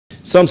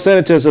Some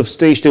senators have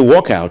staged a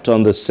walkout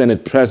on the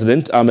Senate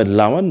President, Ahmad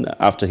Lawan,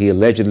 after he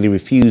allegedly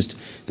refused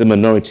the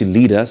minority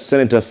leader,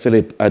 Senator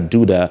Philip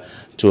Aduda,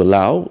 to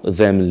allow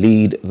them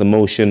lead the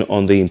motion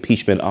on the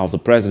impeachment of the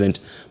President,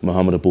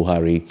 Muhammadu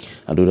Buhari.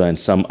 Aduda and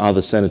some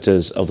other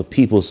senators of the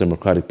People's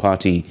Democratic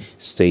Party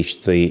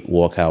staged the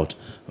walkout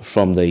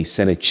from the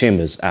Senate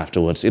chambers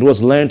afterwards. It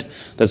was learned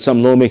that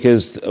some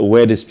lawmakers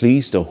were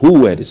displeased, or who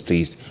were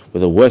displeased,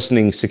 with a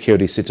worsening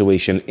security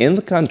situation in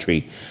the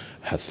country,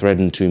 had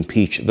threatened to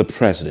impeach the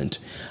president.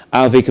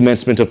 At the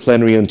commencement of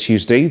plenary on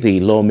Tuesday, the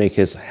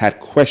lawmakers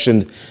had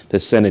questioned the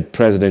Senate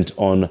president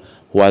on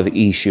why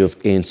the issue of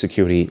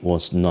insecurity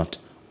was not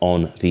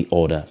on the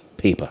order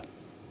paper.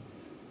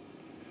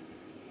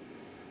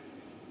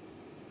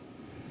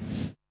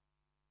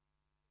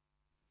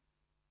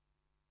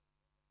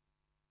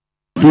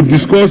 To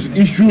discuss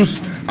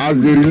issues as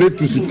they relate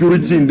to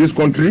security in this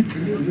country,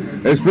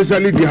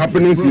 especially the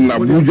happenings in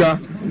Abuja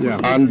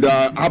and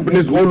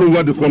happenings all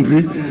over the country.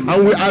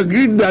 And we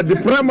agreed that the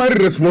primary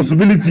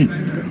responsibility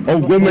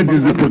of government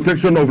is the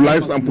protection of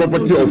lives and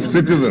property of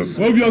citizens.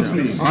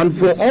 Obviously. And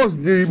for us,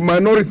 the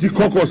minority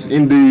caucus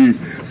in the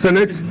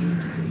Senate,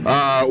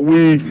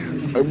 we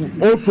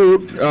also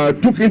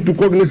took into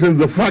cognizance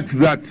the fact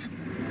that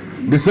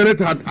the Senate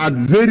had at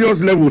various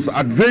levels,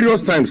 at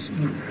various times,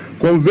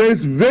 convened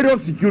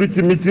various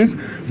security meetings,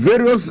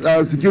 various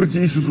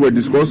security issues were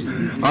discussed,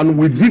 and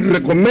we did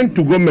recommend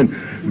to government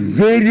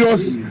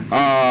various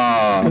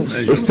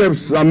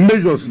steps and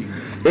measures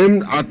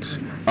aimed at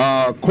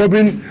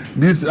curbing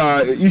these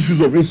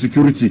issues of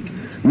insecurity.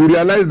 We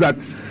realized that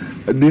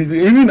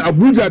even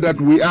Abuja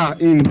that we are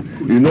in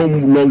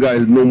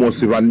is no more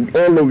safe, and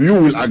all of you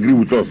will agree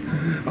with us.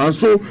 And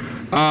so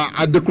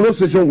at the closed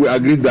session we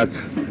agreed that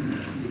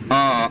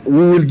we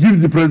will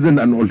give the president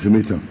an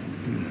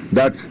ultimatum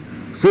that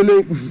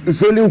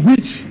failing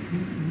which,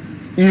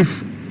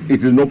 if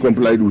it is not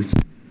complied with,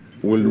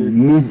 will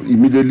move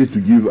immediately to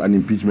give an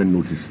impeachment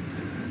notice.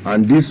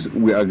 And this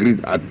we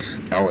agreed at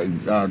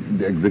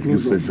the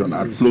executive session,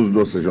 at closed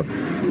door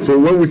session. So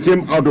when we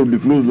came out of the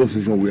closed door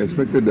session, we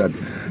expected that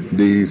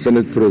the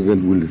Senate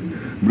President will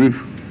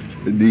brief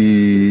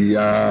the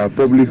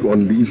public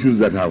on the issues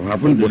that have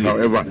happened, but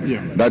however,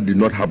 that did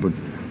not happen.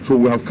 So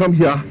we have come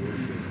here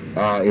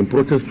in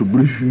protest to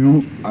brief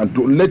you and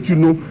to let you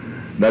know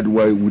that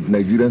we are with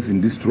Nigerians in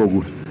this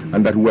struggle,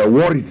 and that we are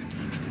worried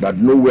that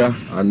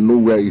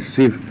nowhere is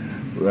safe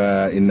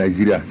in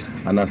Nigeria.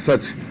 And as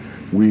such,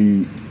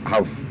 we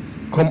have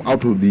come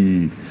out of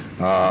the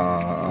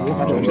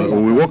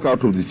we walk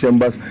out of the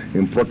chambers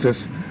in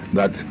protest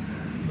that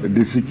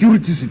the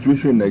security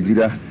situation in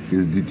Nigeria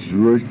is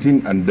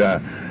deteriorating, and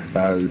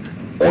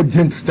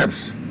urgent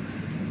steps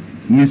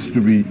needs to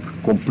be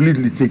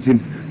completely taken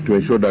to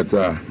ensure that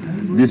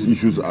these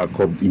issues are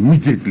curbed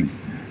immediately.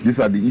 These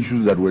are the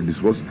issues that were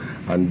discussed,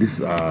 and these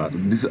are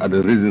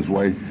the reasons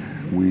why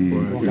we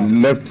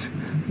left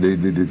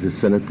the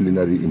Senate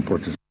plenary in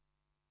protest.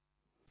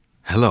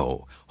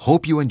 Hello,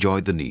 hope you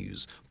enjoyed the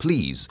news.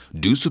 Please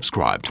do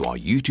subscribe to our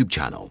YouTube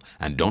channel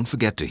and don't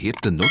forget to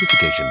hit the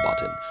notification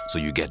button so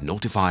you get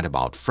notified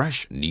about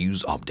fresh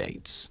news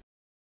updates.